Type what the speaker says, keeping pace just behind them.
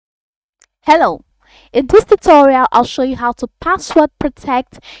Hello. In this tutorial, I'll show you how to password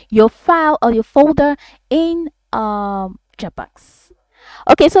protect your file or your folder in Dropbox.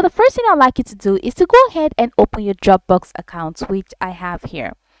 Okay, so the first thing I'd like you to do is to go ahead and open your Dropbox account, which I have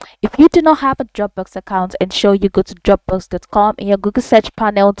here. If you do not have a Dropbox account, ensure you go to dropbox.com in your Google search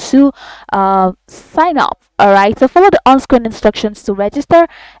panel to sign up. All right, so follow the on-screen instructions to register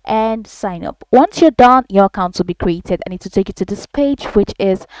and sign up. Once you're done, your account will be created and it will take you to this page, which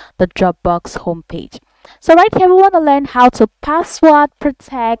is the Dropbox homepage. So right here, we want to learn how to password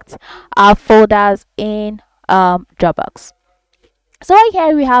protect our folders in Dropbox. So right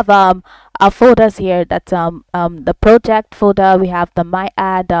here we have our folders here, that the project folder, we have the my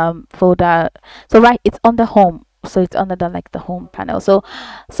ad folder. So right, it's on the home, so it's under the the home panel. So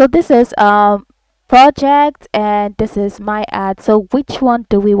this is project and this is my ad. So which one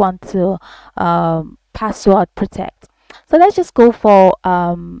do we want to password protect? So let's just go for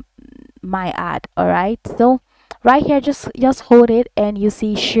my ad. All right, so right here, just hold it and you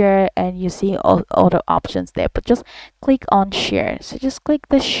see share and you see all other options there, but just click on share. So just click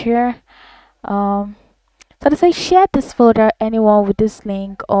the share. So to say share this folder anyone with this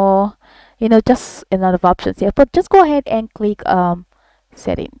link, or just a lot of options here, but just go ahead and click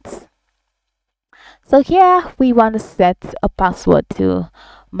settings. So here we want to set a password to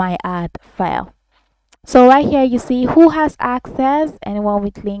my ad file. So right here you see who has access, anyone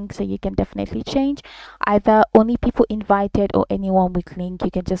with link, so you can definitely change either only people invited or anyone with link.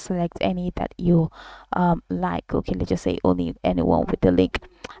 You can just select any that you like. Okay, let's just say only anyone with the link.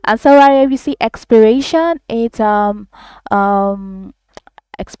 And so right here you see expiration, it's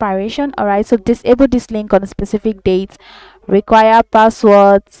expiration. All right, so disable this link on a specific date, require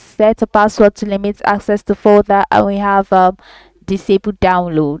password, set a password to limit access to folder, and we have disable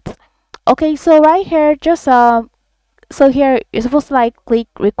download. Okay, so right here, just so here you're supposed to click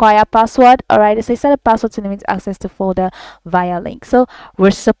require password. All right, it says set a password to limit access to folder via link. So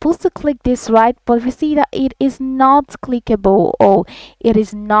we're supposed to click this, right? But we see that it is not clickable. Oh, it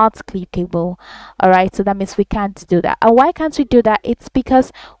is not clickable. All right, so that means we can't do that. And why can't we do that? It's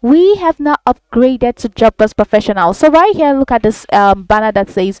because we have not upgraded to Dropbox Professional. So right here, look at this banner that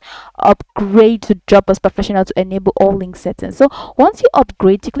says upgrade to Dropbox Professional to enable all link settings. So once you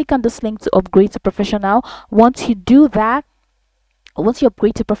upgrade, you click on this link to upgrade to Professional. Once you do that, once you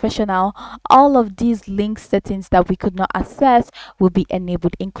upgrade to Professional, all of these link settings that we could not access will be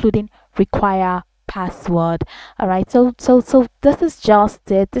enabled, including require password. All right, so this is just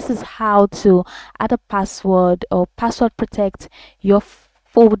it. This is how to add a password or password protect your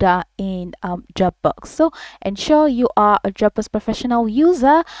folder in Dropbox. So ensure you are a Dropbox Professional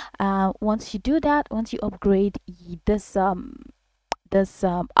user. Once you do that, once you upgrade, this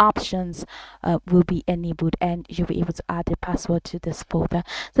options will be enabled and you'll be able to add a password to this folder.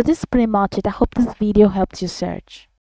 So this is pretty much it. I hope this video helped you search.